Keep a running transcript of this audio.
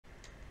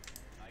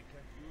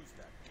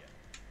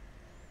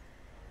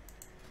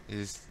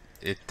Is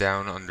it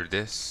down under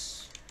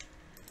this?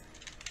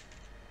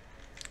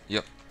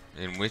 Yep.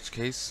 In which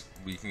case,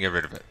 we can get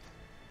rid of it.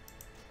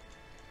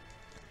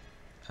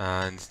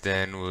 And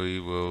then we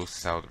will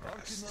sell the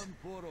rest.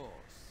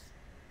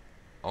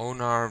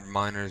 Own our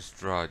miner's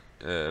dredger.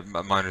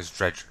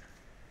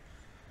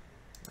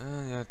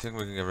 Yeah, I think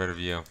we can get rid of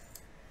you.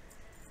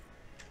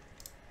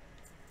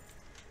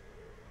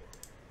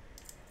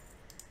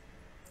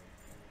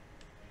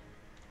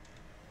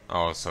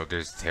 Oh, so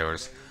there's the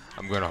tailors.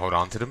 I'm gonna hold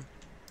on to them.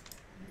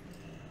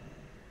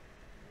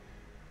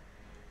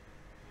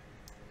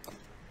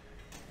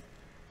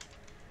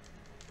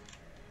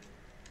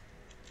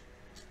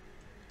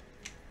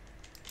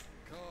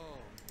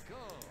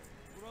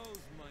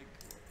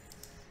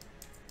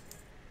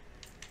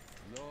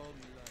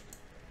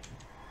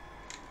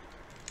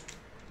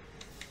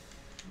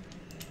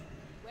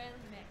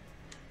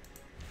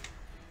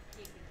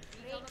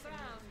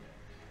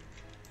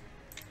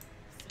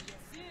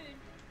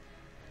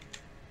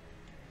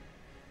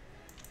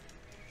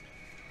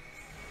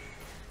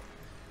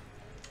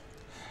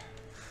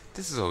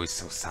 This is always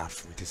so sad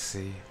for me to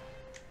see.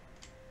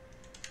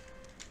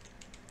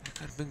 It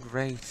could have been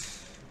great.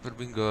 It would have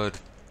been good.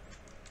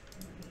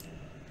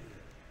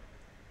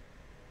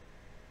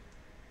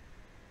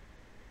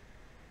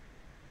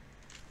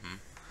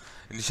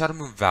 In the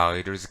Shadowmoon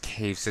Valley, there is a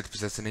cave said to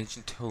possess an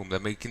ancient tome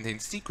that may contain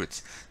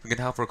secrets that can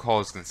help our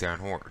cause against the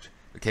Iron Horde.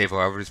 The cave,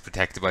 however, is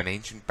protected by an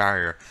ancient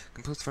barrier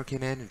composed of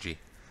arcane energy.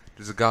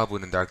 There's a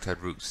goblin in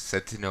Darktide Roots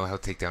said to know how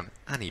to take down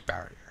any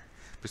barrier.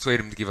 Persuade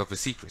him to give up his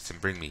secrets and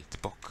bring me the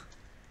book.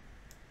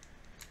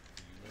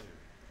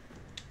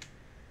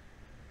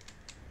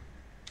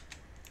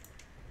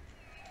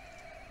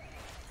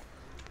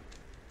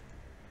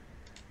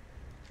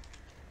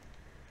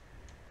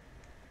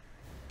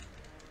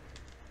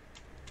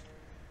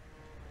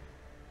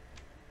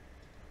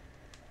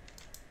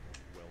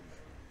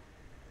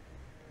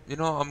 You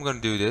know, I'm gonna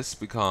do this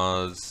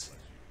because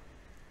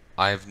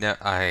I haven't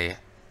done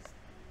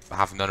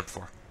it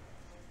before.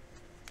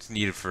 It's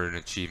needed for an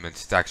achievement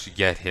to actually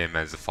get him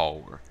as a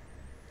follower.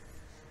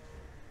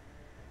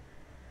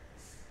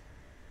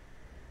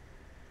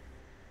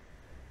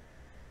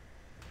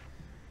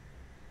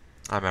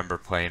 I remember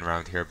playing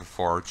around here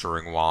before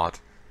during WoD.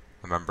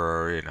 I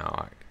remember, you know,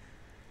 I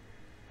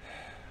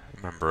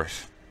remember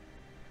it.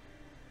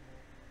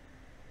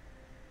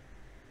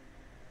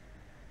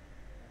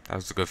 That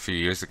was a good few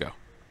years ago.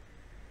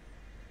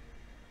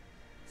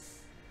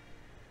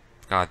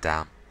 God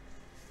damn.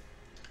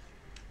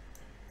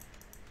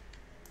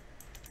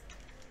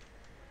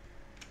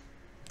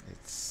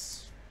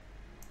 It's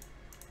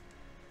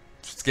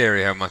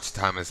scary how much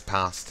time has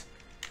passed.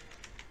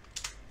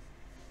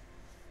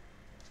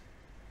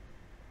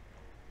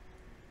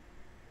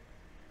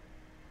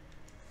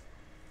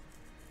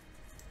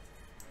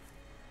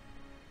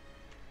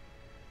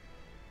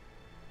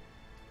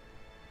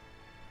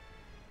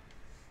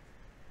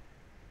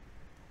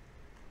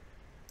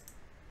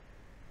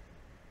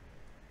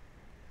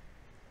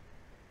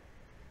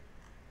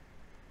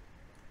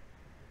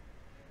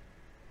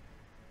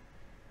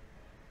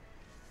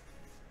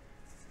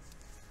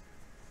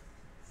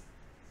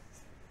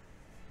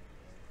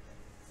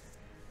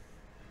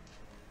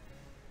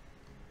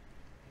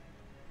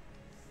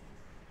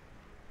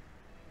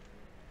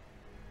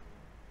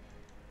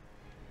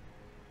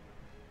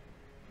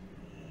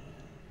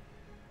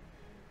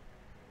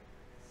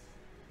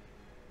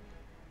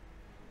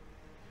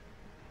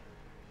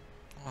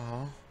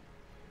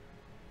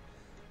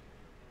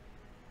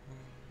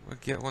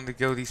 Get one to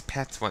go. These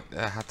pets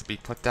had to be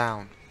put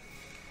down.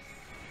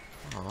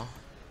 Aww.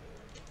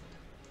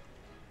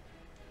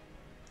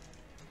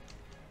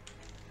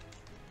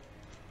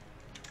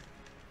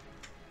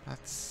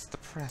 That's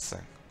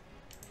depressing.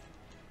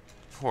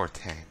 Poor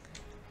thing.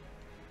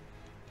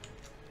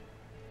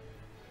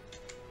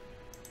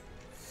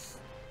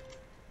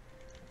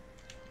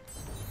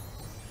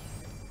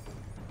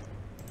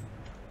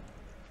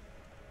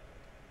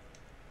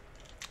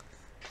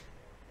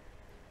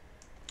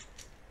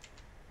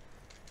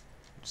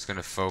 Just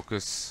gonna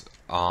focus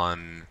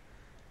on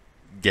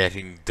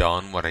getting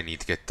done what I need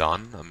to get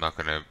done. I'm not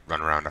gonna run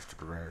around after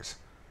the rares.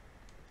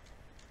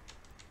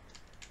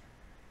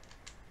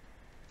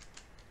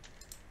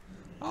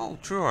 Oh,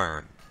 True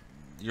Iron.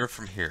 You're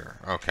from here.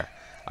 Okay.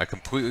 I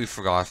completely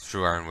forgot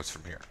True Iron was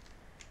from here.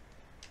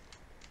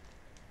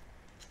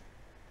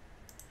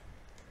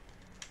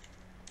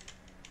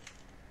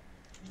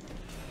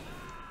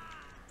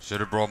 Should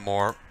have brought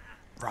more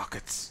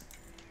rockets.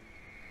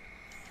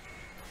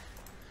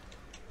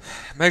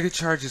 Mega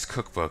Charge's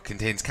cookbook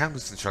contains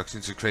countless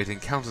instructions for creating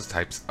countless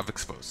types of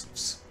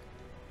explosives.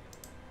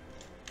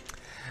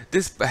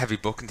 This heavy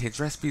book contains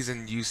recipes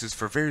and uses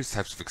for various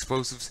types of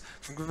explosives,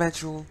 from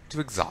conventional to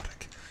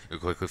exotic. You'll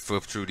quickly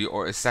flip through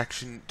the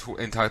section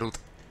entitled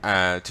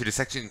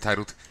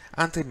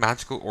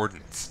Anti-Magical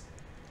Ordnance.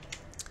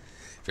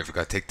 If you ever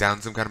got to take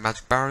down some kind of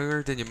magic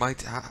barrier, then you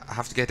might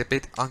have to get a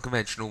bit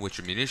unconventional with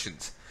your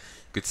munitions.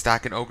 You could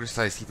stack an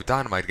ogre-sized heap of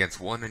dynamite against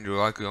one, and you'll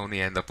likely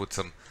only end up with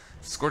some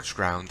Scorched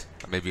ground,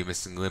 and maybe a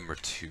missing limb or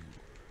two.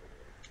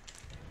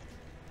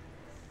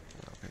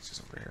 Okay, it's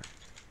just over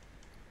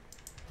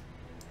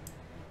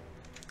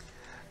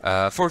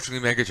here.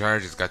 Fortunately, Mega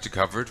Charge has got you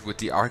covered with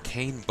the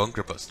Arcane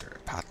Bunker Buster,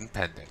 patent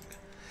pending.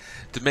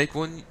 To make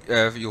one,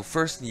 you'll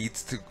first need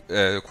to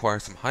acquire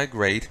some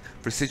high-grade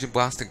precision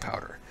blasting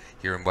powder.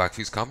 Here in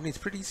Blackview's company, it's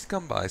pretty easy to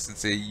come by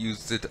since they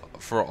used it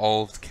for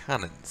all of the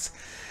cannons.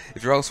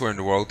 If you're elsewhere in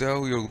the world,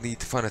 though, you'll need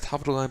to find a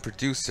top-of-the-line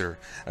producer,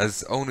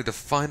 as only the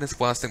finest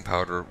blasting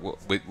powder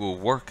will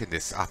work in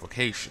this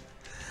application.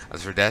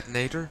 As for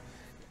detonator,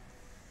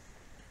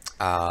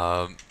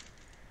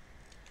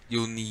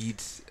 you'll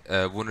need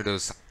one of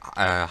those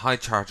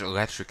high-charge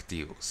electric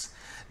deals.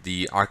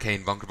 The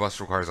Arcane Bunker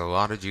Buster requires a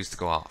lot of juice to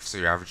go off, so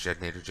your average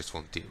detonator just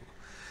won't do.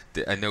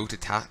 A note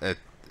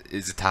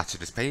is attached to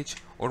this page.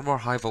 Order more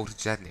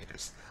high-voltage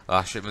detonators. The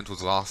last shipment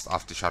was lost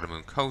off the Shadow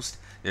Moon coast,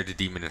 near the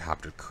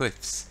demon-inhabited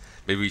cliffs.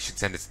 Maybe we should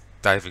send a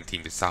diving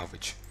team to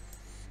salvage.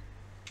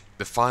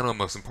 The final and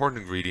most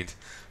important ingredient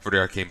for the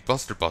Arcane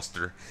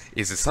Buster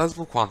is a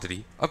sizable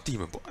quantity of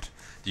demon blood.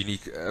 The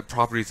unique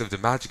properties of the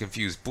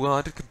magic-infused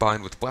blood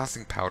combined with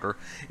blasting powder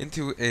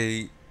into an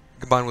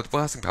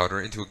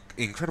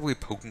incredibly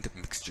potent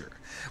mixture.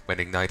 When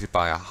ignited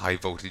by a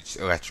high-voltage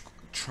electrical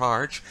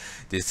charge,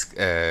 this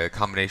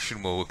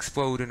combination will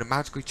explode in a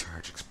magically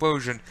charged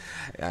explosion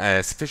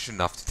sufficient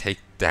enough to take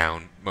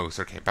down most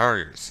arcane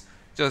barriers.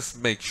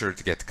 Just make sure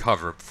to get to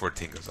cover before the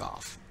thing goes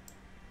off.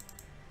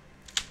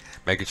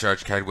 Mega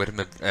Charge carried with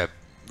him a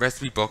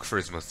recipe book for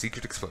his most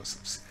secret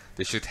explosives.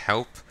 They should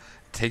help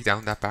take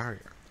down that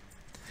barrier.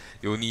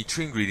 You'll need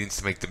 3 ingredients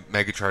to make the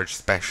Mega Charge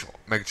special.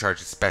 Mega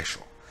Charge is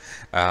special.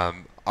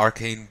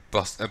 Arcane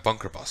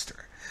Bunker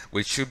Buster,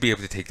 which should be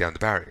able to take down the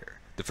barrier.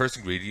 The first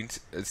ingredient,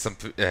 some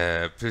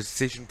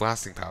precision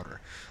blasting powder,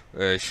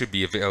 should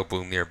be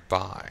available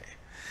nearby.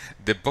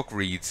 The book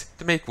reads,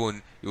 to make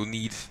one,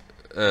 you'll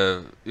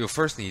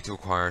first need to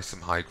acquire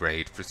some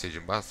high-grade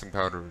precision blasting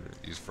powder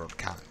used for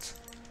cannons.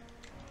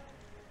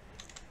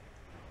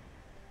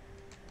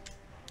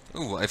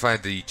 Ooh, if I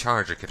had the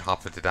charge, I could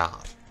hop into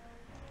that.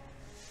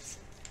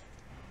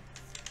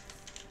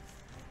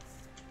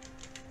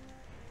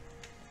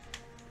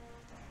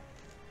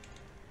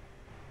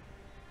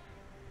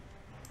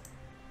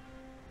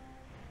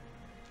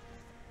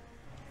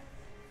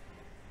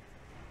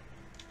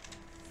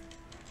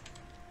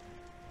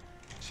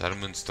 Shadow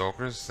Moon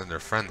Stalkers, and they're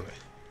friendly,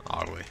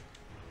 oddly.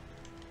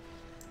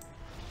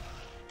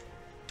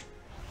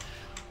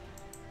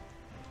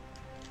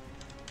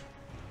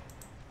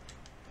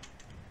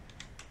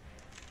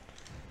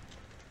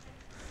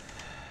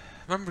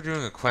 I remember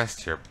doing a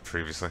quest here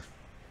previously,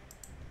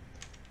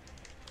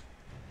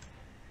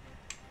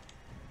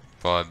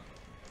 but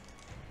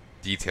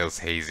details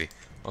hazy.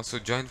 Also,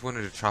 joined one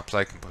of the traps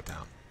I can put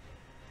down.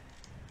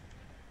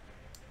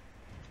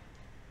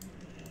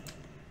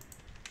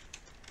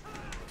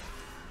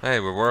 Hey,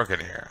 we're working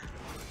here.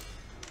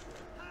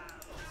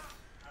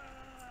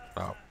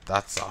 Oh,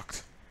 that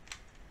sucked.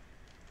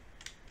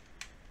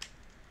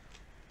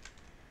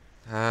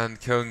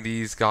 And killing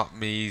these got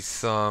me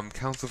some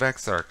Council of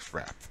Exarchs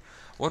rep.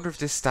 Wonder if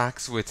this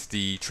stacks with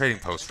the trading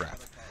post rep.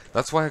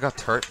 That's why I got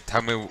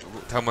tell my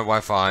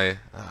Wi-Fi.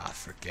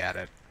 Forget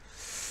it.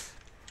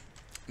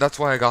 That's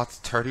why I got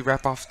 30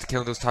 rep off to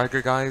kill those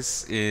tiger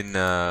guys in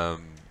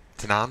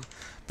Tanan,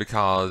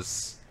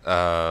 because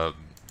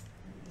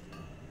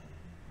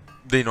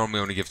they normally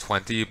only give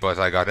 20, but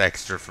I got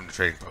extra from the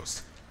trading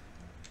post.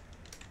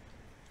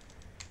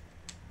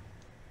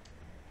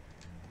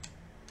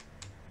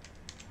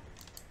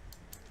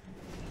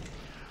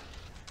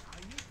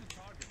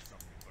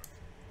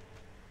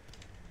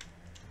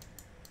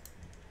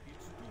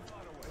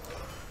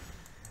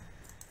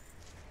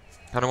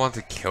 Kinda want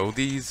to kill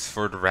these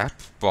for the rep,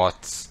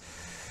 but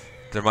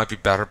there might be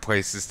better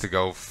places to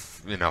go,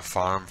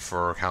 farm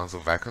for Council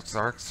of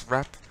Exarchs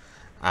rep,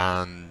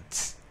 and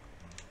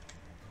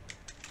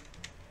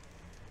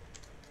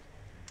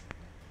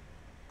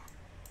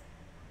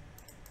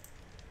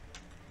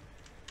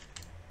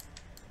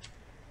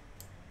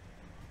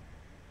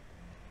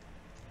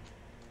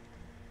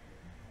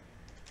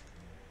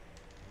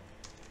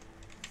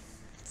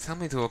tell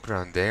me to look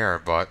around there,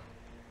 but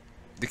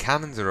the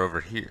cannons are over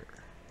here.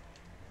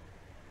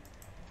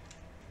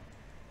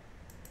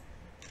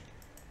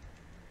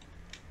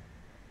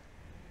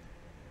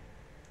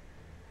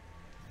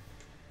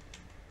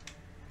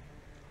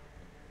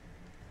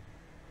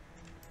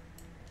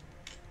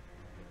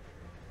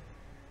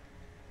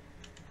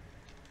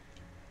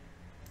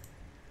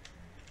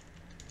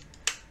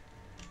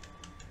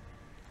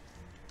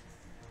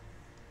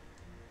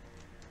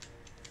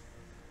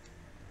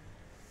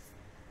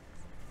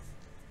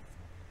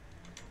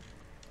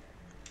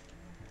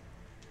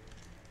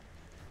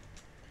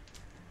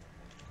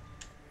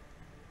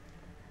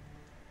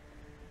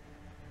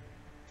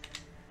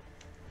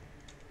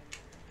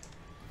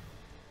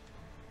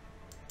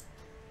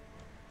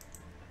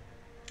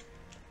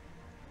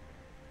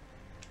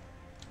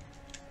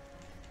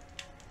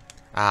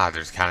 Ah,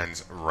 there's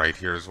cannons right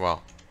here as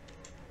well.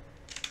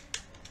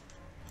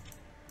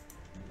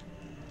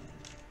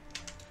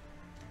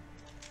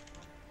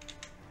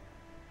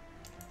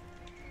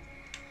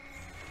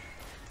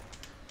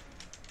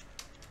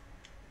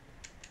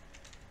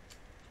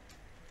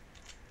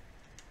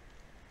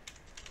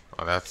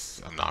 Oh,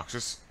 that's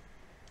obnoxious.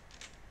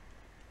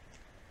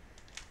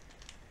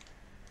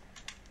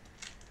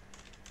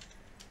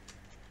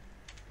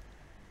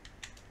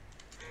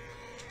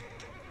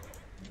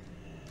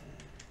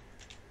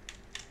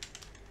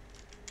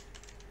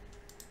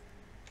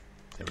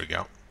 There we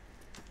go.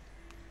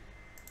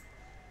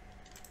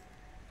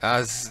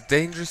 As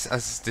dangerous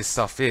as this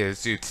stuff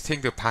is, you'd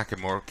think they'll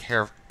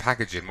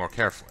package it more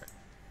carefully.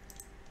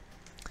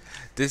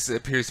 This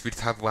appears to be the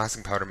type of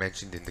blasting powder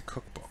mentioned in the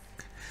cookbook.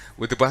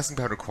 With the blasting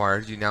powder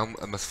required, you now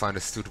must find a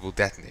suitable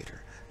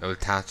detonator. Now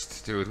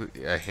attached to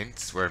it,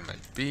 hints where it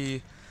might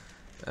be.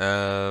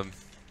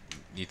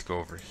 Need to go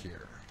over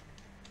here.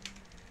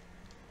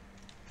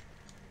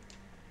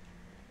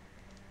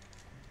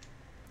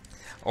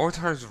 Score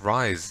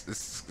Rise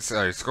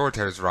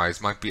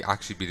might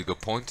actually be the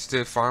good point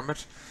to farm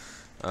it.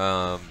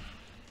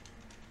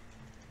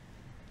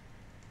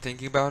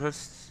 Thinking about it,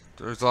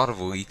 there's a lot of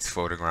elites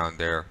floating around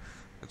there.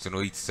 It's an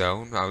elite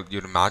zone.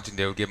 You'd imagine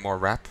they would get more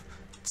rep,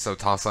 so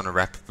toss on a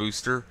rep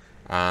booster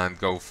and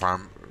go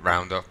farm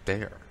round up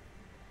there.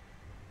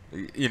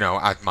 You know,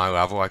 at my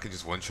level, I can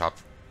just one-shot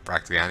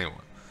practically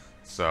anyone.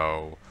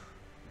 So,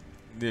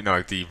 you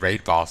know, the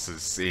raid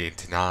bosses in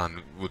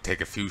Tanan would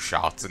take a few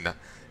shots and,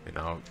 you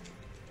know,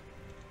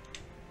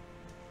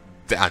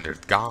 and they're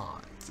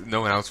gone.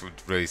 No one else would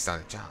really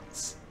stand a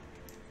chance.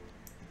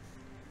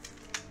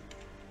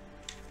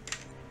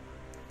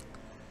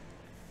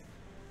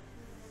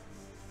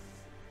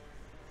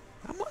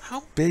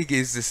 How big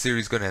is this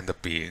series going to end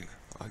up being?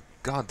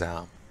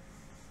 Goddamn.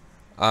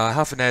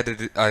 I've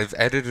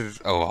edited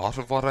a lot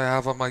of what I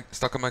have on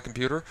stuck on my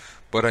computer,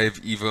 but I have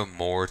even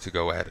more to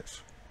go edit.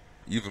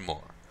 Even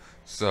more.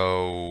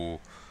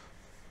 So,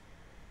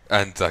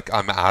 and like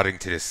I'm adding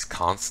to this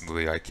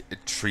constantly, like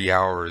 3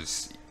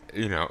 hours,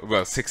 you know,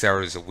 well 6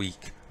 hours a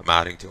week I'm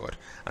adding to it,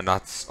 and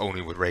that's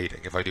only with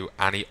raiding. If I do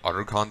any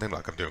other content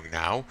like I'm doing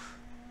now,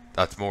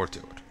 that's more to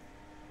it.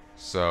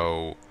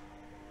 So,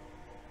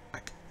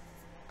 like,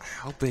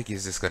 how big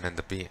is this going to end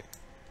up being?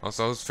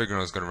 Also, I was figuring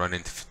I was going to run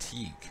into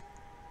fatigue.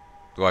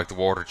 Like the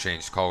water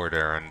changed color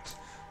there, and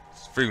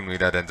frequently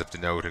that ends up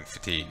denoting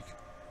fatigue.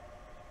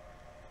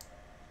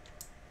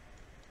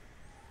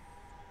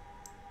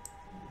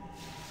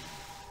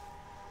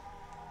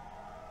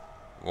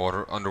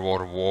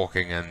 Underwater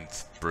walking and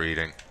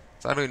breathing.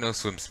 Sadly, no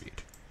swim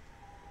speed.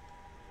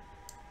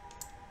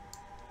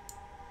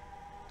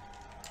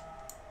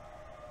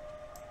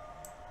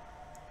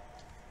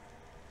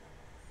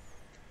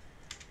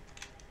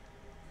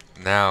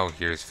 Now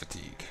here's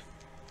fatigue.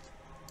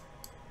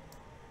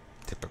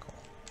 Typical.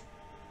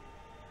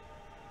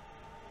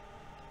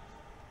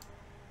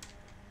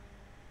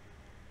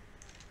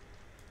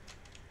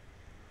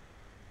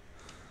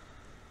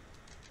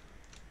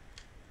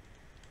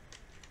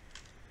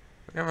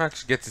 I never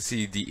actually get to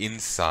see the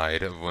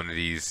inside of one of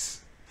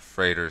these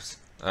freighters.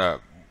 Well,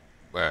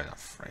 not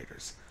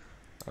freighters.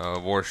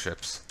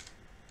 Warships.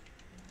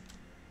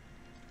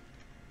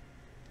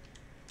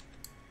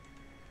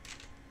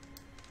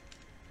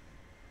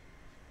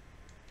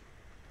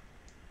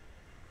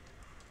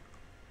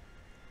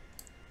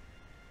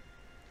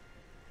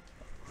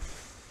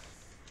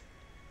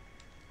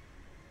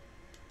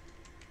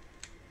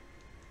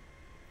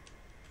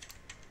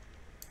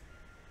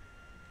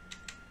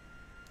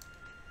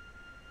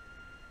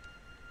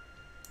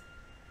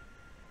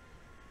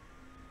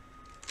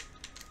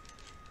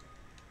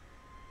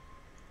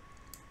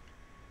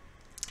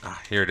 Ah,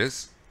 here it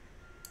is.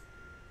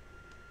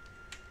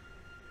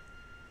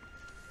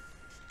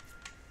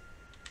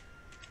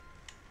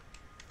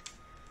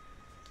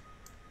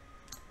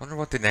 Wonder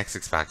what the next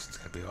expansion is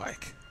going to be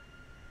like.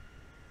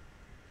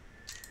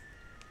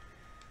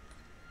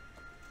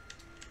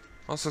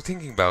 Also,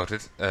 thinking about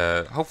it,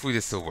 hopefully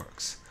this still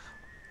works.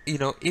 You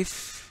know,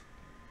 if...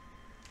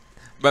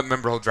 But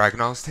remember the whole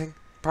Dragonhouse thing?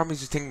 Problem is,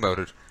 just thinking about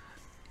it.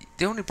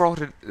 They only brought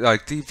it,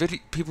 like, the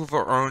people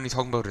are only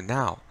talking about it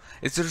now.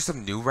 Is there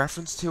some new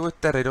reference to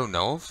it that I don't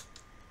know of?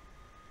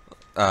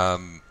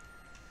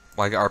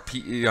 Like,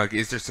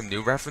 is there some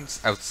new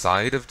reference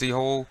outside of the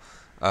whole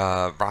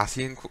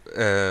Rathian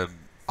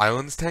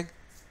Islands thing?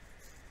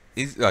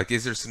 Is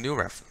there some new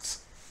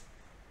reference?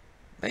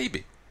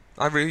 Maybe.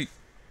 I really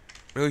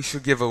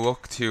should give a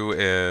look to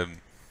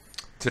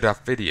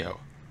that video.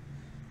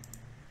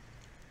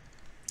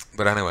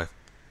 But anyway,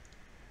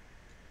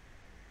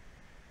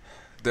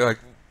 they're like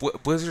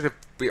Blizzard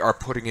are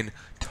putting in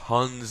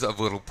tons of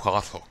little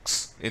plot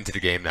hooks into the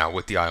game now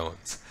with the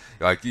islands.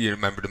 Like, you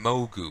remember the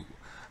Mogu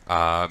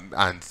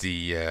and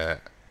the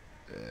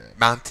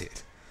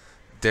Mantid.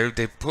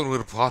 They've put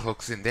little plot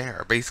hooks in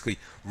there, basically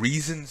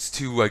reasons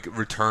to like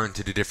return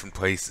to the different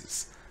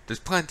places. There's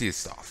plenty of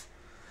stuff.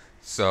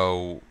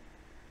 So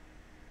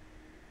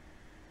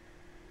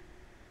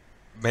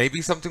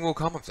maybe something will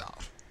come of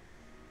that.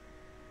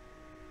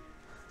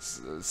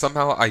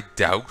 Somehow I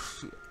doubt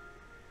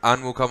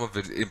and will come of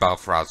it in Battle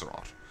for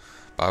Azeroth.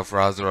 Battle for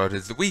Azeroth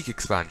is the weak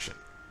expansion.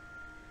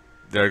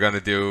 They're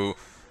gonna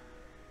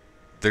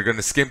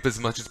skimp as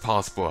much as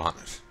possible on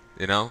it,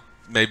 you know?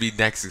 maybe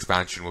next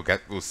expansion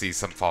we'll see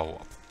some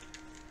follow-up.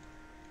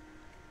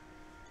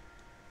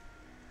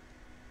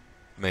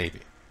 Maybe.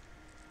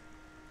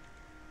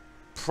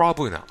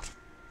 Probably not.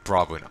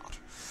 Probably not.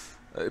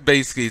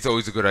 Basically, it's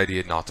always a good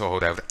idea not to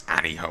hold out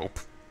any hope.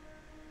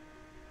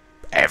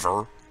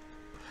 Ever.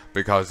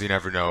 Because you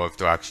never know if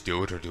they'll actually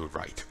do it or do it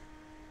right.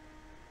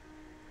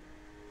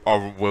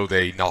 Or will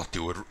they not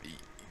do it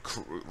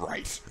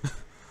right?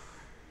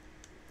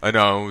 I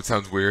know, it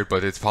sounds weird,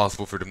 but it's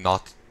possible for them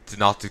not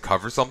to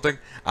cover something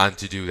and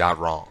to do that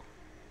wrong.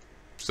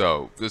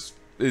 So,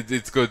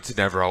 it's good to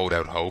never hold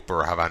out hope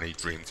or have any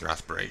dreams or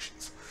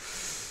aspirations.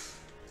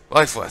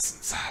 Life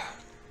lessons.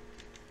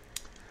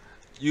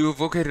 You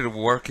have located a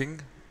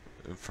working,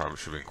 probably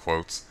should be in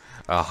quotes,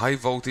 a high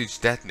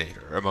voltage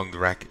detonator among the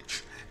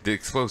wreckage. The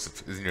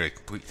explosive is nearly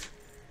complete.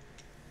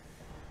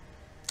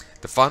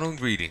 The final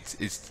ingredient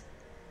is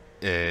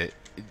the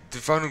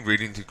final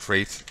ingredient to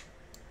create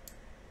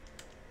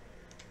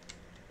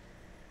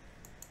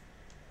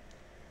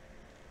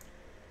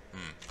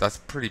that's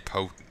pretty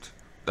potent.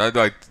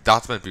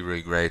 That's meant to be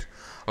really great.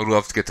 I would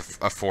love to get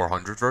a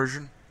 400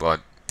 version,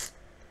 but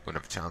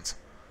wouldn't have a chance.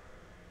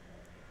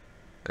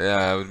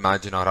 Yeah, I would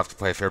imagine I'd have to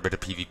play a fair bit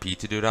of PvP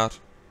to do that.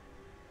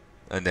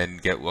 And then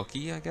get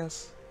lucky, I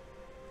guess.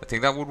 I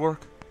think that would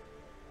work.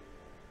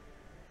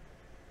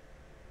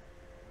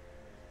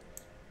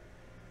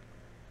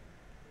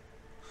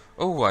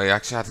 Oh, I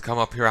actually had to come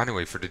up here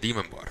anyway for the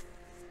demon blood.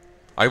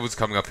 I was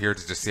coming up here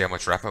to just see how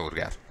much rep I would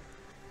get.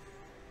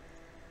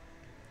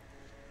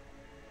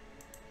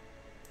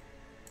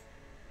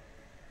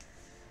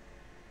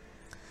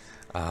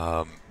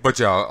 But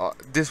yeah,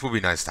 this would be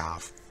nice to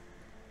have.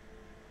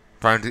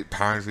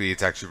 Apparently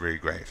it's actually really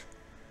great.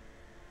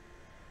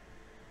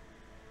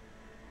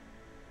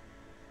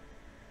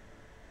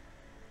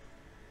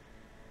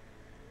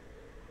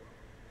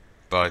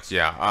 But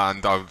yeah,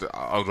 and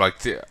I would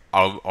like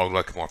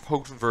a more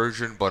potent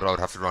version, but I would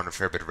have to run a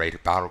fair bit of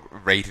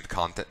rated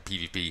content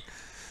PvP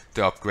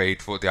to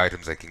upgrade what the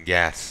items I can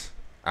get,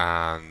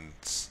 and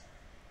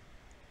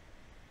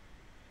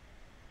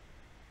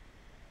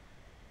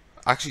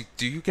actually,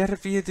 do you get it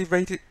via the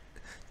rated?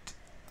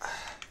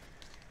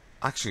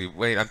 Actually,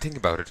 wait, I'm thinking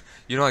about it.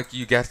 You know, like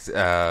you get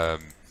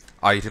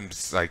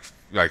items like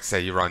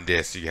say you run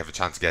this, you have a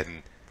chance of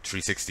getting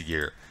 360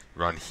 gear.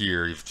 You run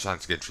here, you have a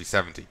chance to get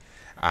 370.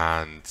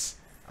 And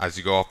as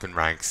you go up in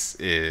ranks,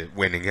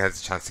 winning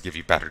has a chance to give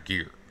you better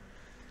gear.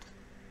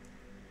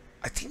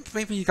 I think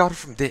maybe you got it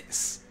from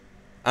this,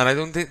 and I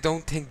don't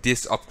think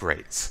this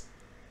upgrades.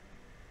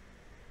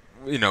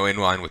 You know, in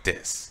line with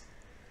this,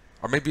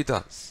 or maybe it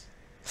does.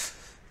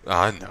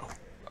 No.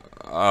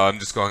 I'm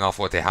just going off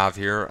what they have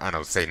here, and I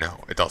would say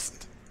no, it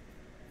doesn't.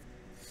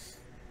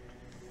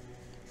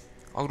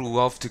 I would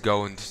love to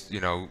go and,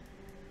 you know,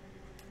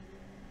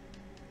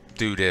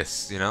 do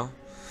this, you know,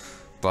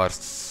 but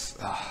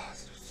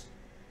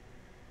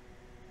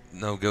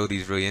no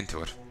guilty's really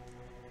into it.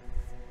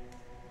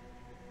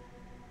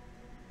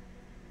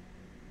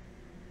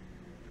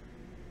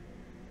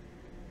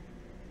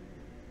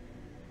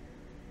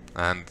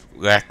 And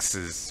Lex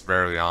is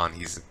rarely on.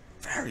 He's a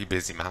very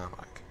busy man,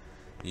 like.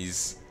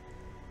 He's...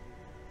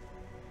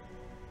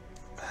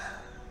 I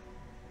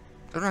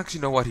don't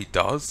actually know what he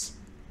does,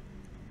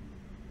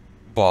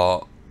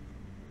 but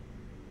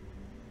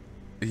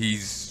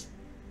he's...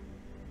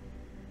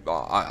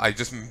 I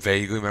just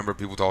vaguely remember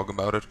people talking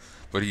about it,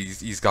 but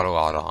he's got a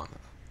lot on.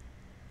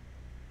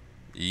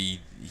 He's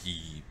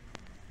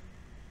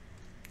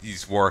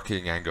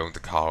working and going to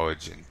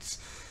college, and he's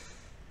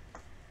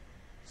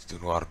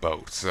doing a lot of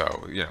both.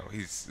 So you know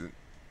he's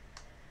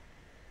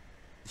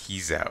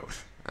out,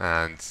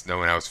 and no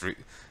one else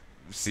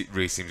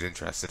really seems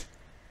interested.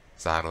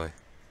 Sadly.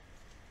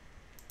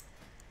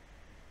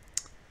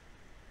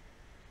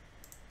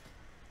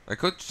 I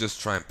could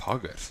just try and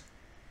pug it.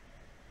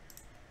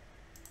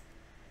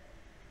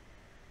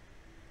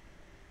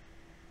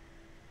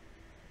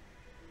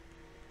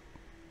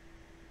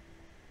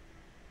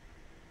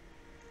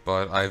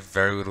 But I have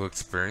very little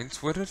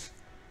experience with it.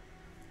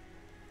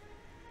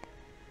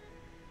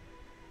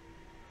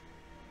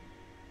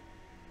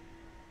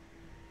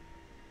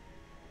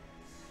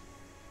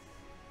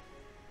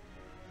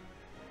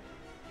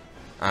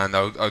 And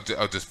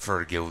I'll just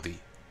prefer guilty.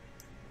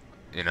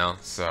 You know,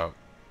 so...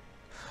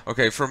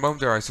 Okay, for a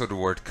moment there I saw the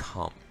word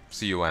cum.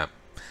 C-U-M.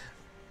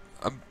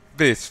 A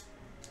bit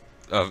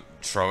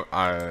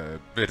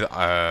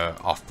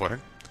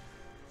off-putting.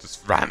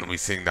 Just randomly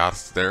seeing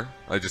that there.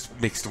 I just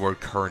mixed the word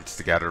current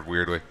together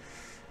weirdly.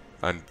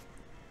 And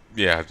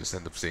yeah, I just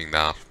end up seeing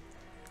that.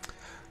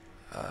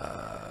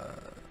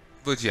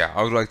 But yeah,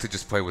 I would like to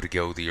just play with a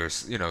guildie or,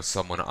 you know,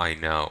 someone I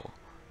know.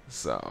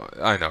 So,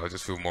 I know, I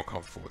just feel more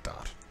comfortable with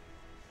that.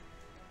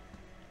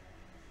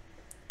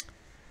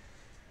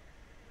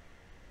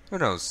 Who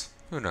knows?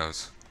 Who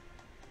knows?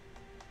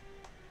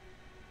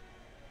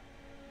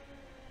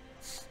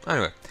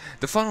 Anyway,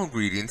 the final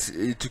ingredients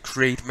to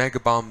create Mega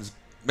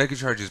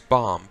Charge's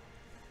bomb.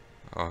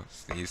 Oh,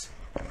 sneeze.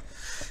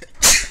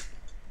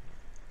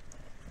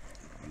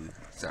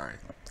 Sorry.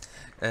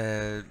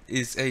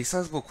 is a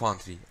sizable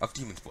quantity of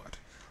demon's blood.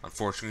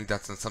 Unfortunately,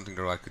 that's not something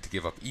they're likely to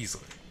give up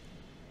easily.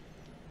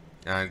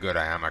 And good,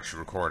 I am actually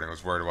recording. I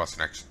was worried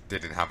it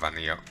didn't have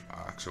any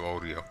actual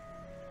audio.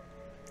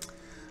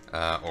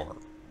 Or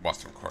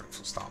wasn't recording,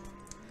 so stop.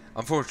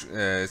 Unfortunately,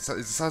 it's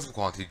a sizable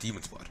quantity of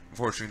demon's blood.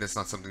 Unfortunately, that's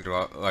not something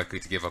they're likely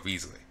to give up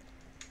easily.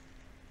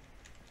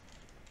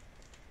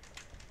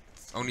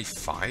 It's only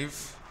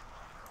 5?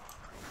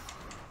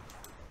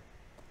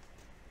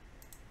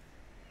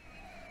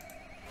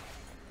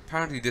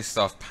 Apparently this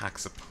stuff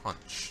packs a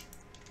punch.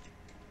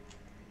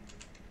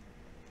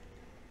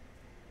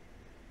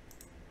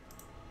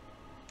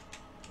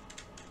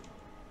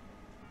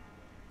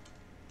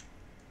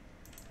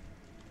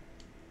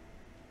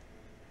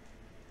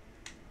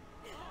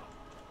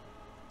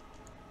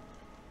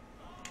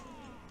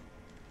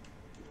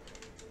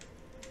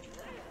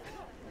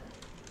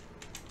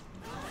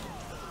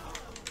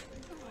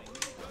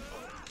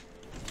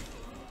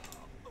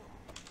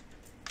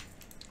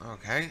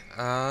 Okay,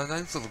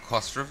 nice little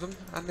cluster of them,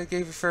 and they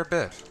gave a fair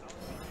bit.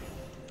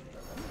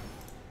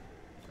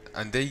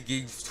 And they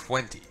gave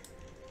 20. Keep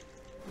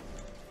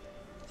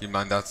in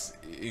mind that's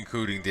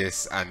including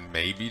this and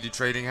maybe the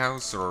trading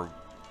house, or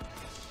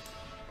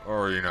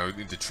you know,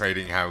 the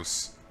trading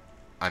house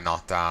and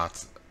not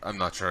that. I'm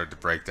not sure the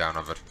breakdown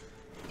of it.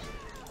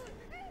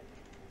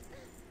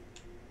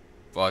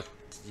 But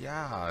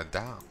yeah,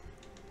 damn.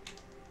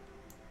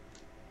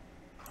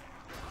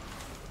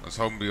 I was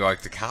hoping to be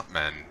like the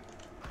Catmen,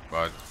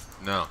 but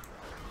no.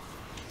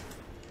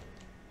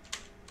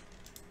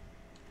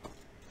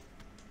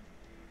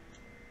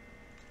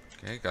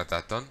 Okay, got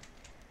that done.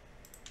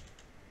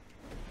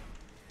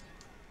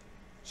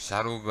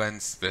 Shadowglen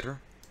Spitter?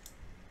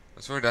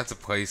 I swear that's a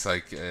place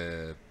like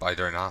by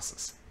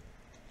Darnassus.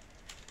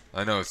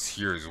 I know it's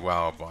here as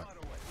well, but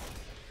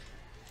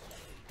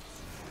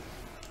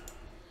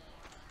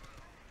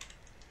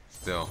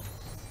still.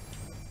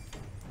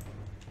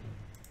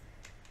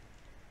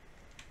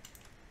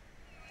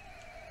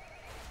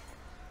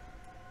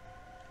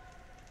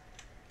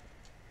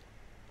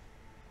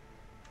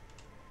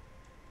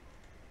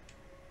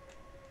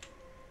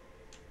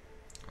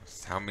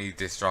 How many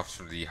this drops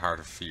from the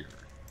Heart of Fear?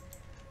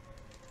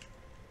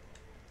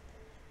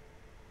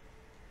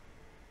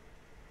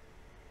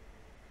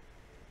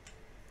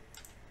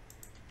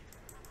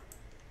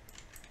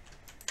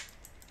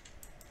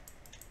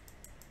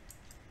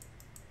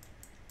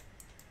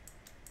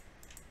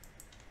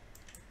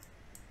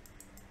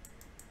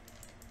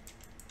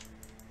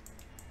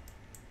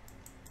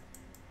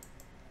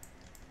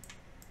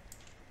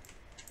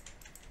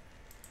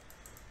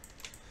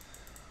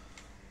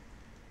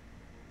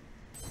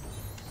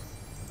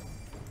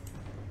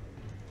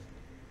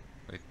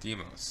 Wait,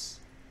 Demos.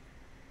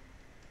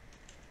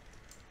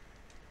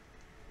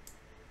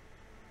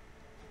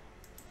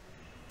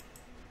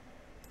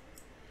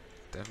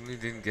 Definitely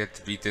didn't get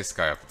to beat this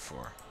guy up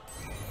before.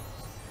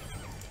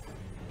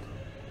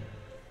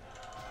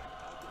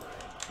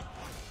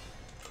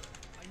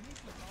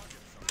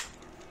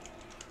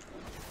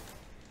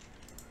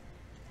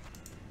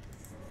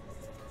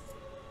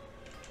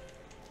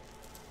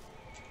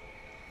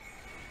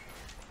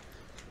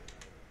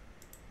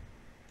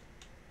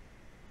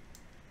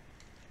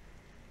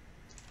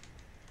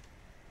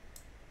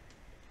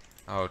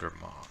 Outer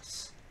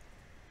Moss.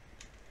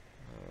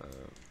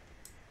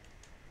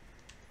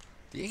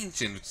 The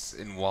ancients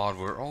in WoD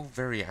were all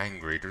very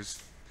angry.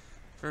 There's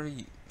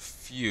very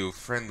few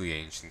friendly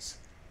ancients.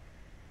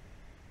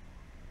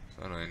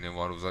 So I don't know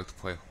what it was like to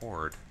play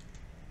Horde.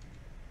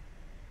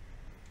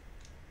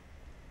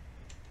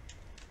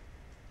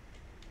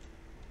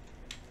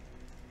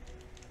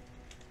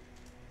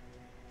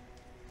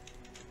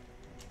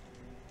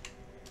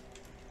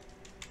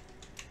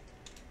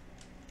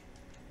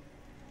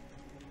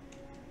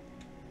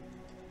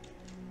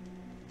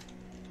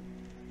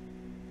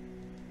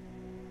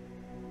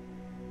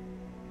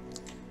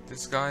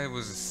 This guy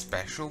was a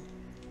special?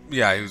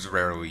 Yeah, he was a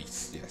rare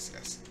elite. Yes,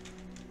 yes.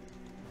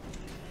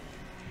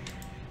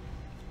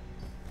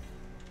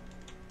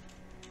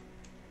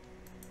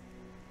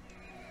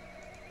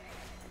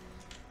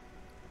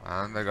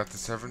 And I got the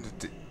servant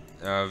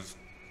of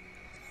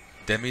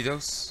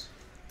Demidos.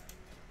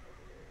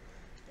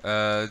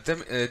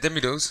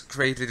 Demidos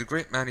created a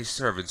great many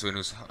servants when he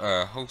was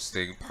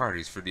hosting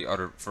parties for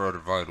other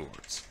Vital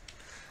Lords,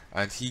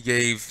 and he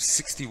gave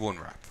 61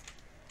 rep.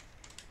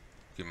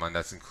 Keep in mind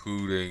that's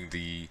including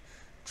the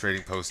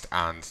trading post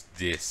and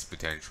this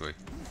potentially.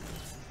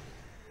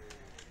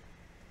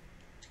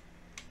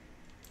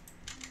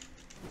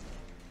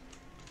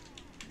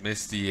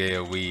 Missed the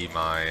AoE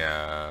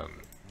my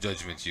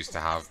judgments used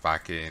to have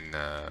back in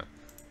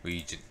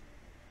Legion.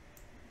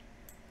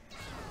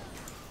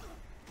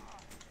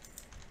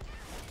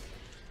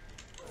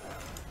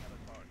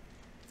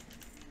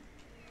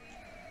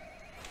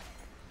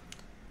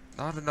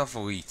 Not enough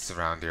elites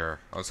around here.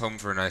 I was hoping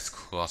for a nice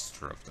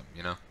cluster of them,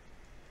 you know?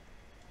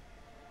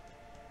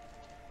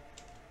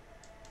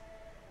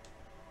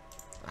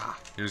 Ah,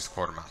 here's the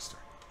Quartermaster.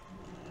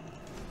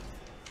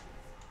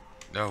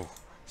 No.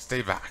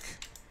 Stay back.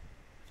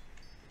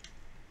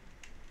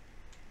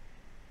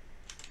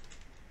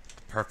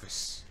 The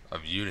purpose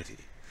of unity.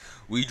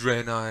 We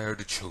Draenei are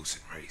the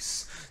chosen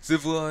race.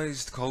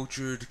 Civilized,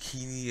 cultured,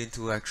 keenly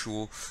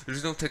intellectual.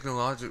 There's no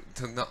technology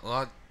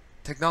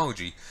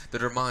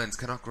that our minds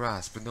cannot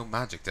grasp, and no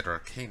magic that our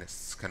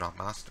arcanists cannot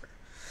master.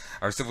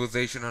 Our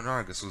civilization on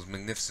Argus was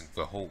magnificent to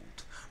behold.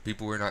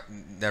 People were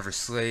never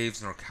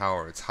slaves nor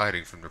cowards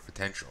hiding from their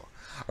potential.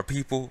 Our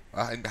people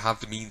have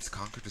the means to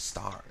conquer the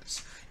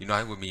stars.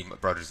 Unite with me, my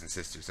brothers and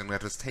sisters, and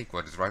let us take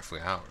what is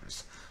rightfully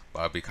ours,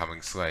 while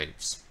becoming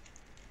slaves.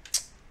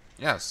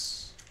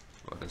 Yes,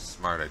 what a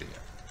smart idea.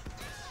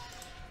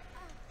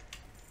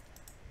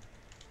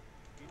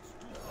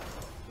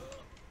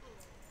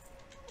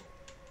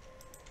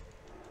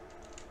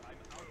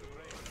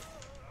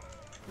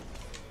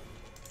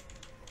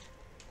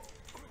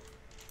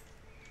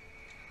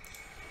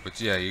 But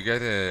yeah, you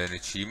get an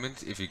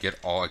achievement if you get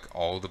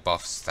all the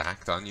buffs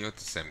stacked on you at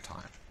the same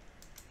time.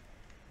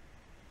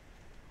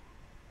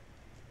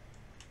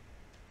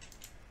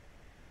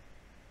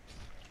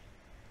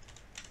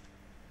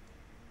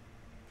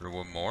 For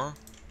one more?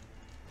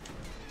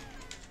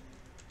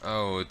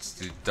 Oh, it's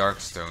the dark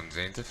stones,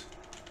 ain't it?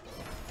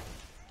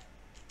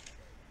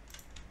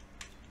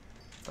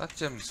 That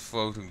gem's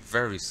floating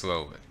very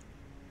slowly.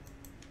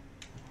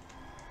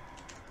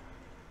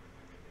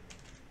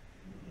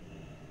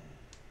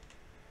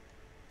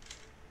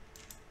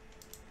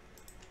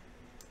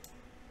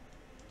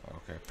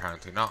 Okay,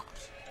 apparently not.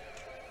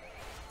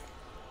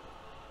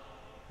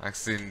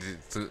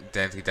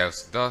 Accidentally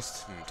doused in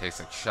dust, and tastes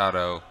like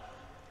shadow,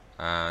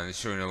 and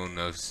sure no one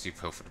noticed you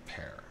pilfered a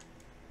pair.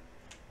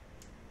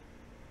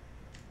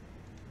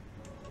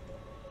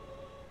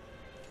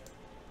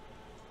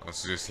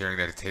 Also, just hearing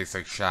that it tastes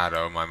like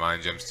shadow, my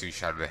mind jumps to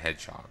Shadow the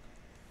Hedgehog.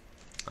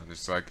 I'm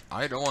just like,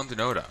 I don't want to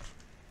know that.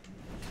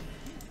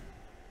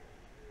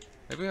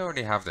 Maybe I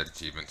already have that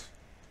achievement.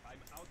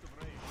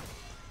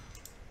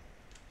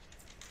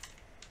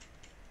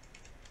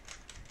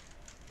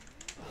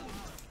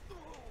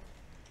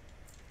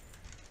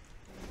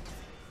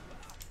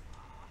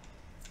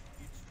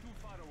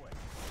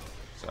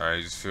 Sorry,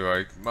 I just feel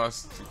like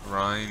must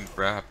grind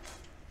rep.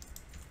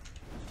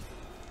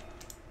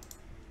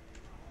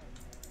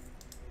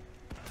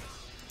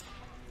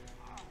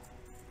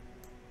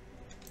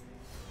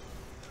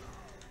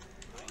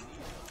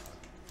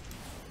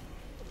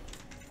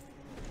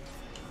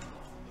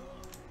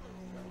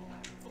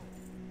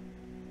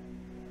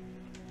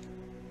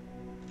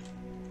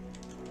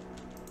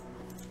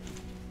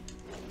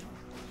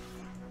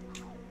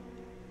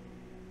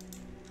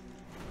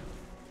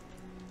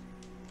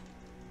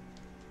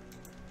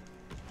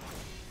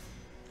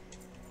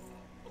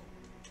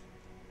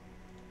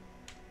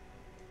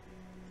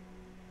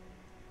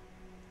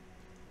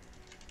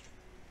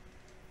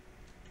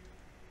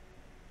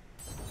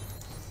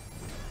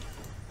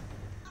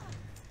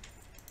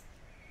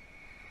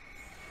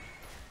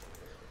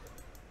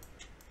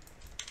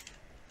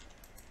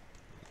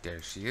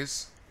 There she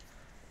is.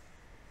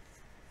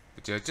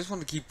 But yeah, I just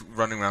want to keep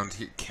running around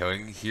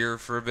killing here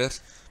for a bit,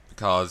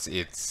 because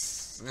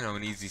it's, you know,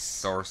 an easy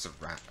source of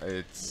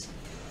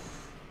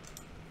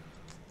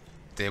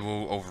they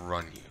will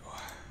overrun you.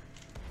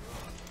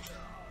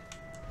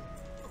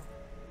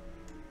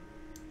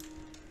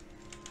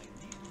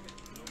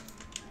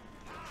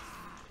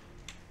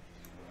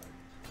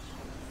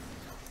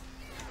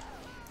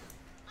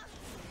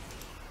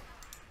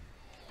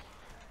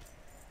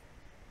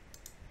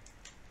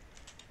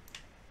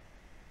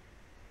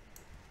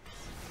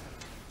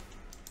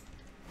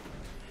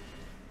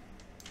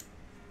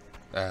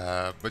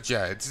 But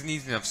yeah, it's an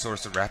easy enough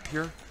source of rep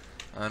here,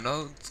 and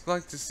I'd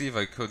like to see if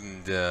I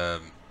couldn't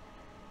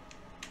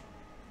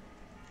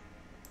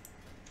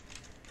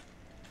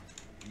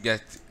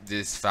get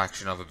this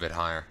faction up a bit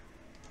higher.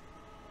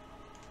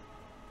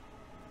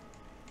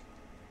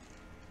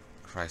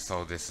 Christ,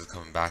 all this is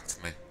coming back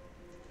to me.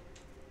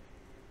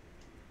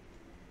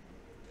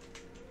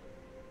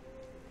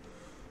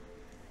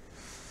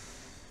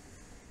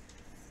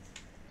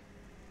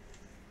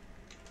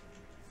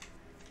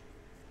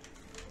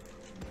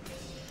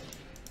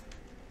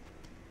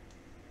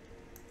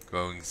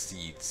 Growing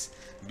seeds,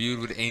 imbued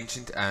with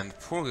ancient and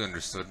poorly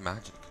understood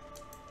magic.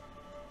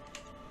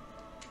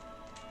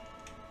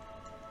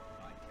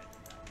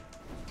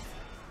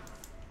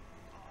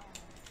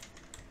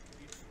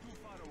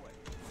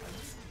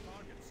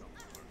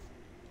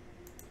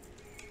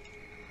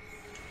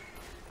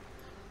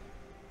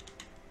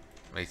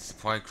 Wait,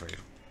 supply crate.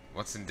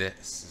 What's in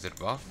this? Is it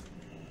a buff?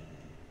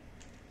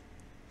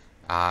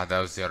 Ah, that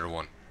was the other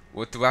one.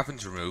 With the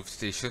weapons removed,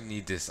 they should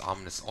need this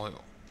ominous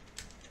oil.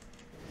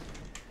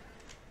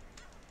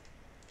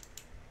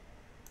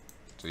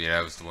 So yeah,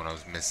 that was the one I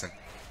was missing.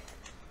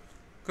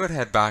 Could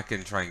head back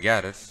and try and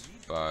get it,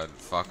 but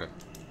fuck it.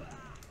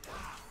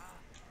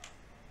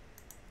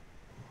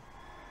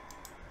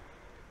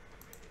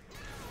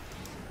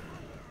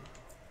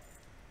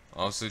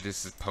 Also,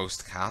 this is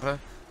post-kata,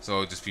 so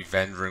I'll just be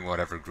vendoring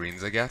whatever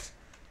greens I get,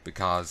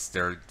 because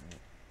they're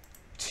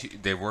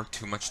they worth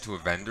too much to a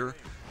vendor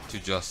to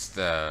just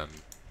try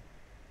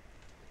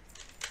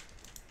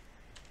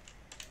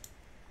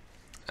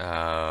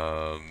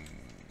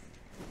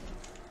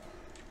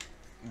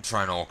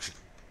an auction.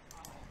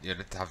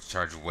 You'd have to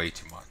charge way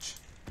too much.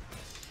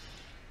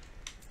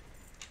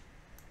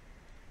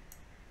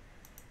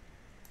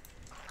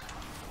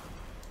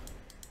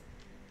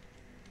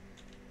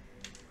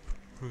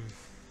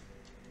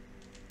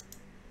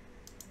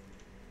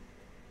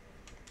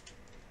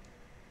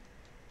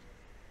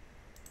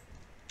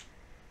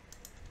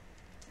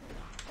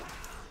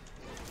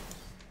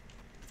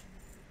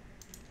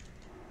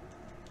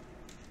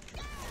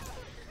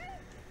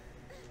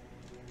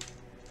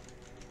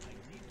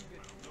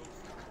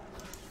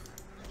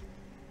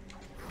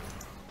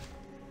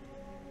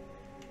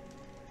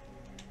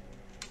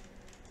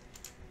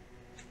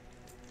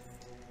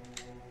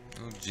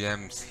 No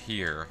gems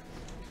here.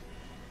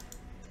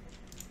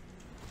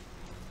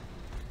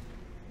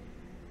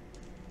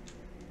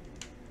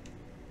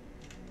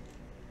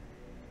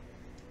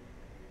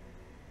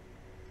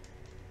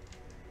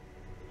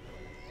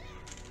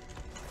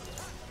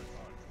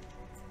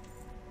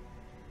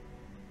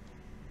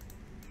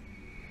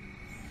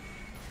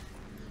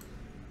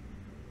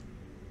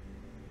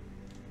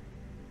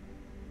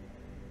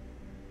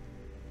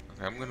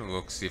 Okay, I'm gonna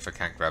look, see if I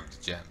can't grab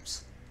the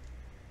gems.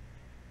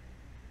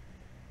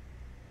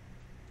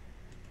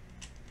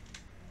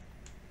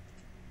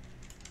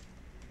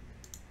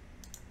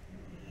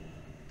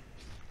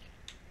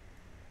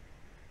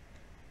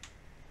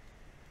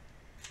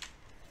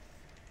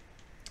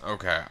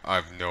 Okay, I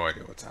have no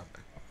idea what's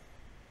happening.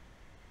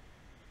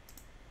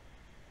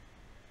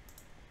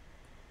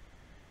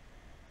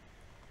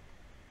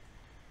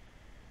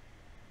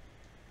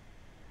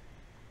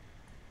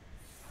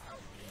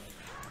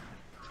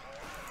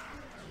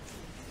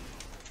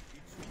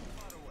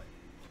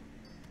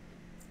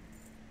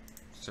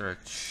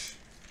 Search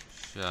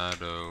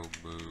Shadow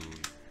Moon.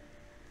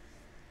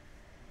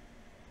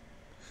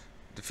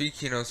 Defeat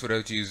Kinos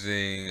without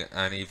using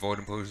any Void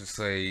and Potion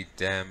Slay,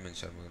 Dem, and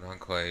Shadow Moon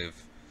Enclave.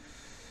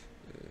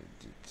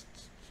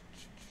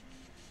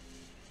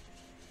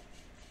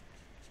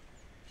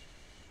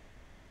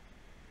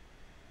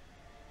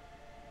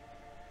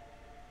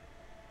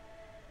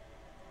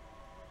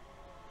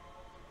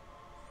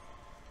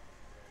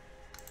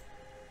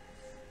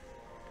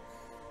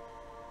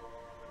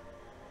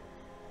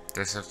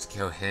 Just have to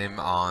kill him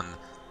on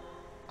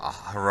a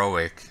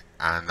heroic,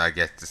 and I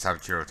get the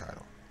Sabotero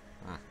title.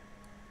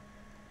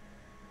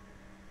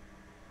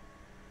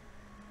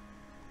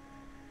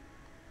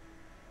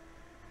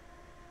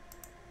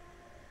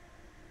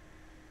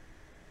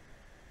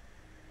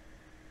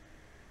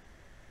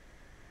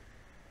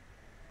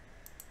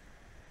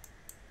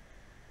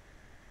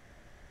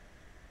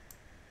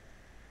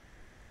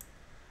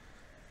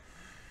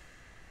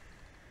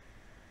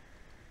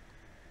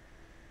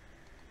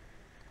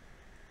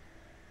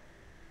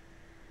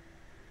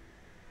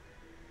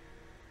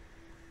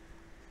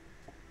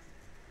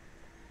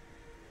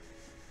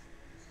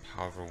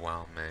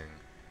 Overwhelming.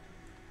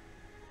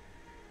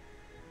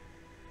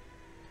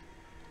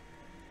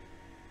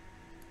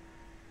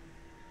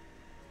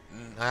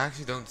 I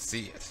actually don't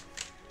see it.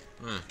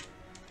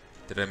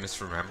 Did I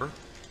misremember?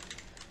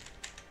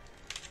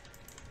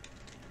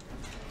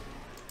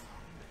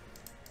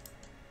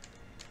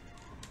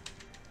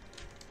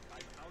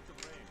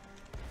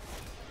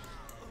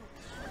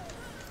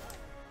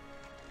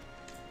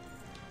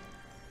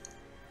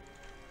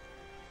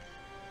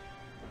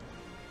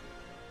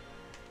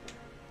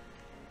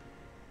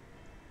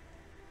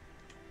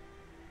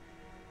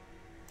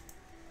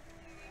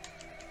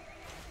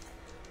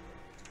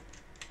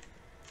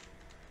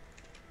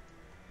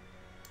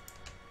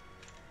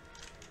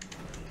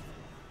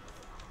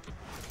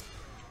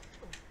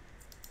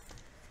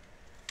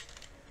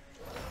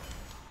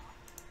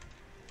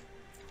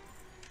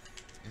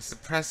 It's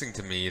depressing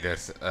to me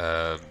that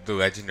the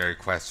legendary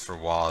quest for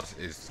WoD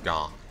is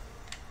gone,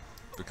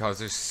 because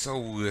there's so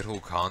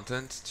little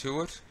content to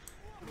it.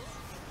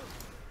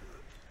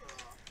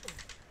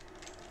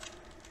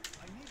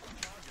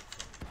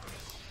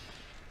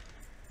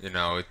 You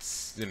know,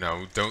 it's, you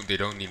know, they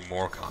don't need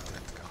more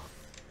content gone.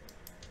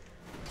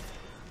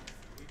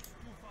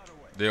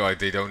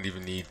 They don't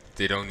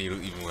need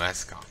even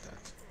less content.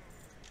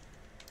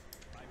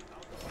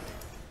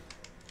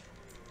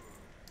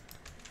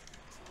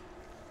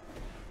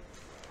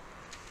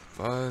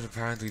 But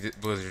apparently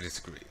Blizzard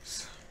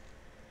disagrees.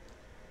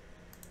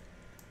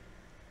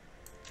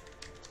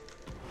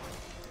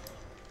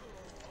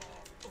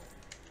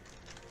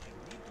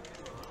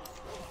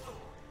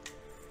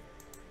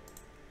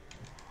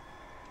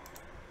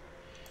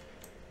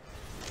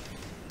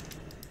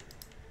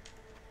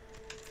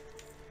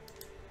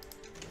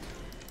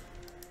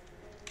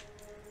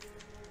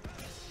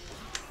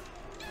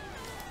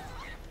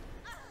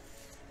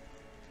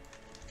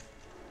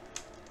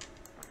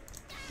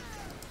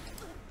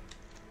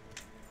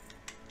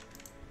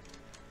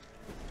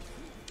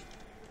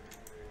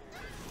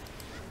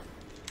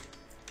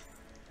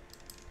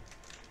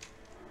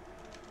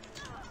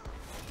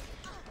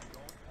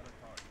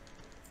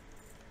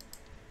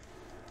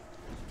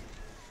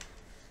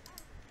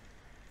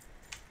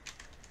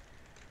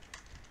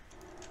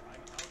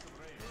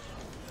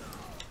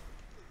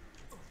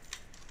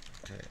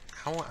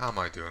 How am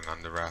I doing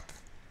on the rep?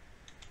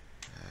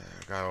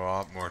 Got a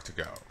lot more to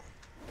go.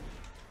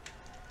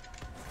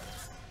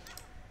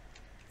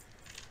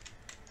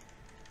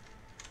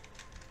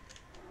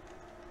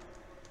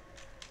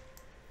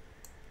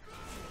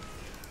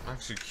 I'm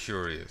actually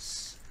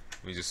curious.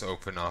 Let me just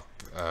open up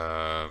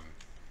COUN's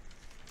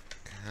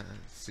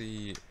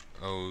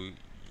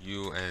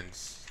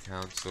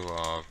Council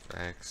of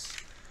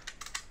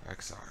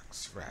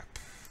Exarchs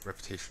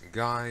Reputation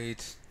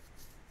Guide.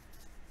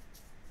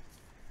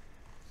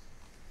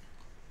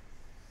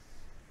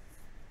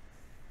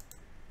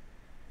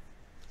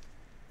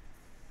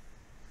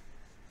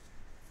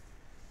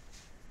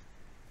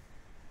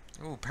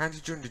 Oh, apparently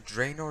during the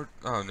Draenor.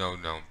 Oh no,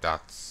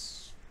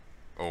 that's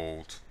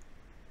old.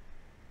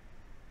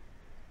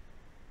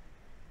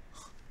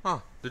 Huh,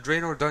 the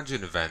Draenor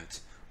dungeon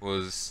event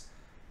was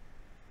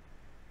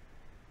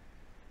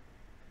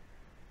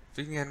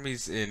defeating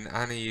enemies in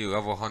any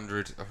level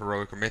 100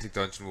 heroic or mythic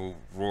dungeon will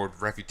reward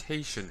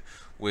reputation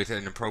with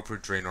an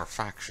appropriate Draenor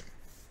faction.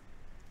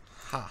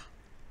 Ha. Huh.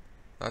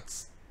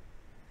 That's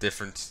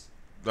different.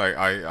 Like,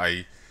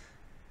 I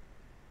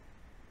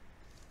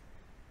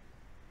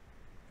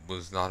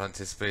was not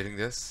anticipating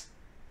this.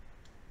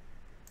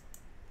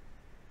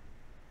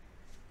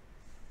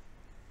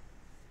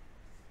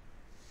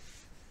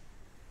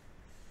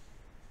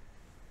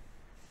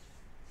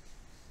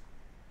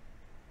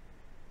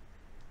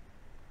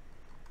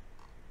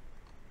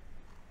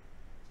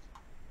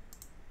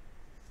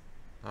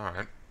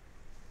 Alright.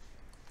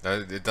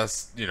 It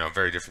does, you know,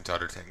 very different to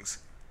other things.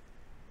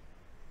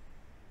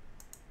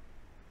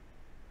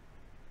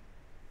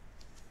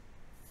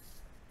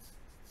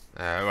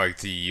 Like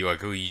the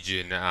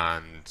Legion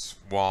and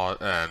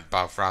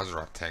Battle for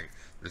Azeroth thing.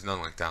 There's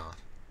nothing like that.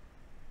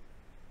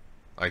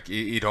 Like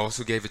it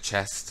also gave a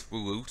chest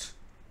with loot,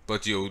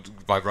 but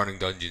by running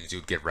dungeons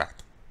you'd get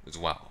rep as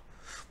well,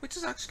 which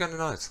is actually kind of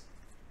nice.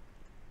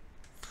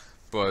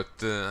 But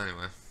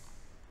anyway.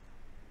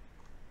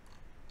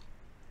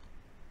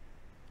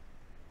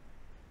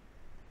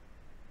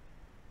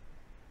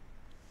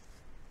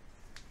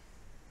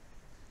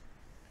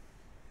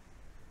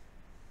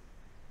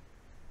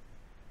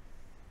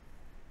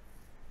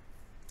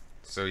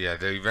 So yeah,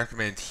 they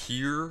recommend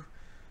here,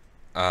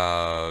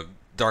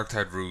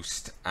 Darktide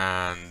Roost,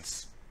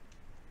 and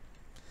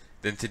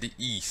then to the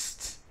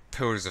east,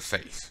 Pillars of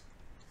Fate.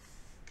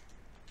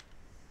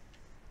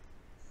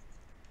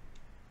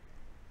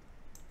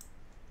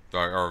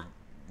 Or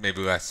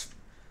maybe less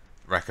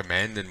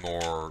recommend and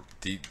more,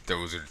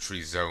 those are the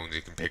 3 zones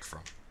you can pick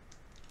from.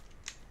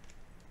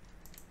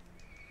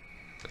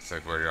 That's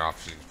like where your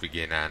options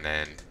begin and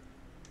end.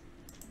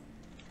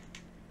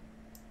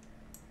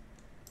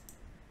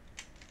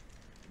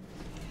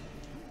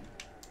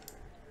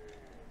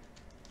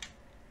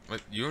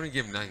 What? You only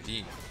give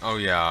 19? Oh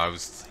yeah, I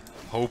was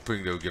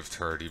hoping they'll give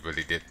 30, but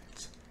they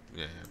didn't.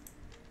 Yeah.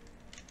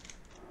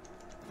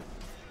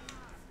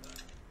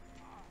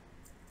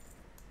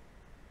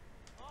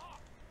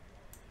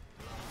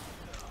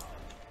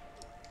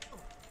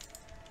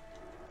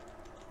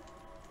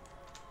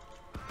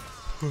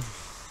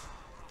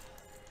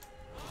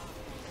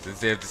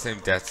 Since they have the same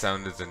death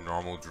sound as a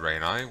normal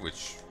Draenei,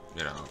 which,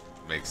 you know,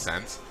 makes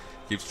sense,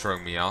 keeps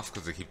throwing me off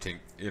because I keep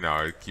thinking, you know,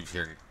 I keep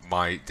hearing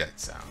my death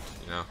sound,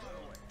 you know?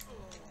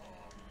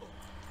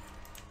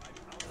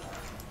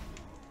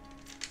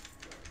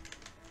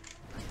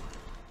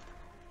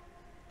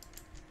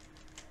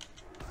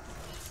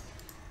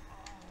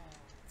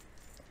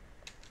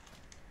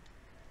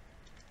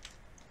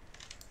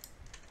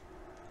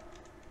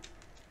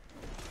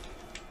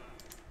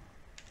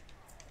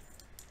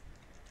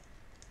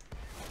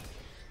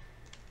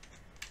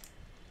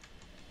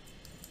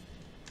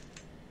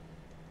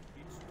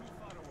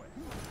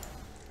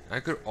 I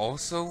could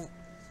also,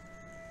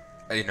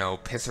 you know,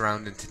 piss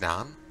around in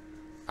Tanan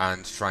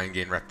and try and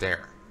gain rep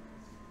there.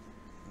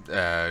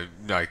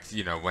 Like,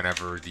 you know,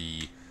 whenever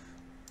the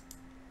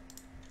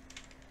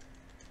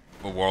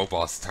world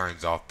boss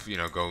turns up, you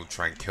know, go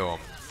try and kill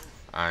him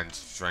and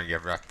try and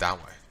get rep that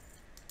way.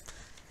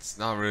 It's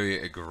not really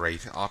a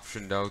great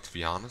option though, to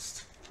be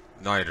honest.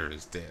 Neither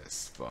is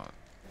this, but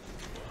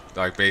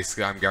like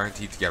basically I'm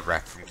guaranteed to get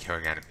rep from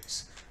killing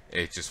enemies.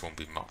 It just won't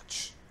be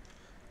much.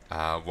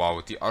 While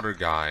with the other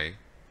guys,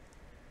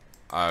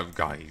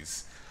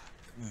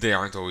 they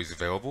aren't always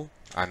available,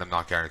 and I'm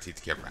not guaranteed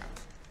to get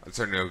rep. I'd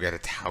certainly get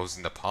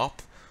 1,000 a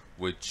pop,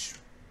 which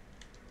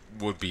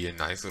would be a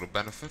nice little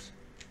benefit.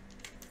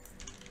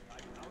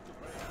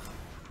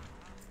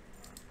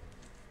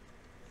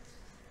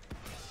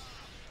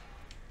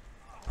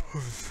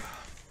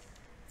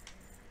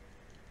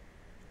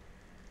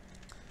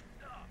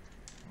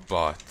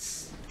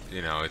 But,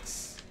 you know,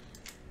 it's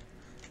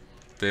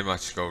pretty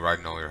much go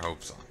riding all your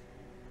hopes on.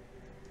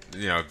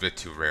 You know, a bit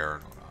too rare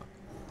and all that.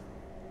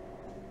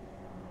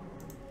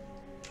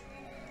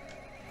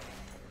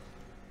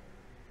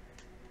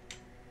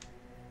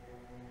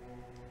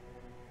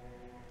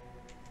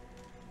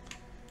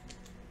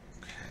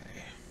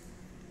 Okay.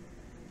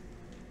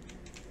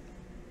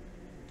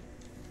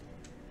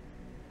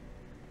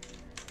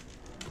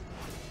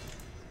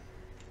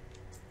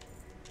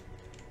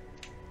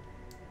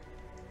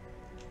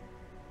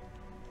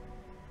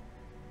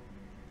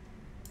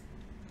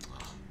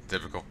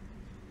 Typical.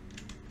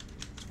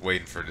 Just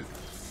waiting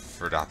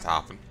for that to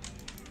happen.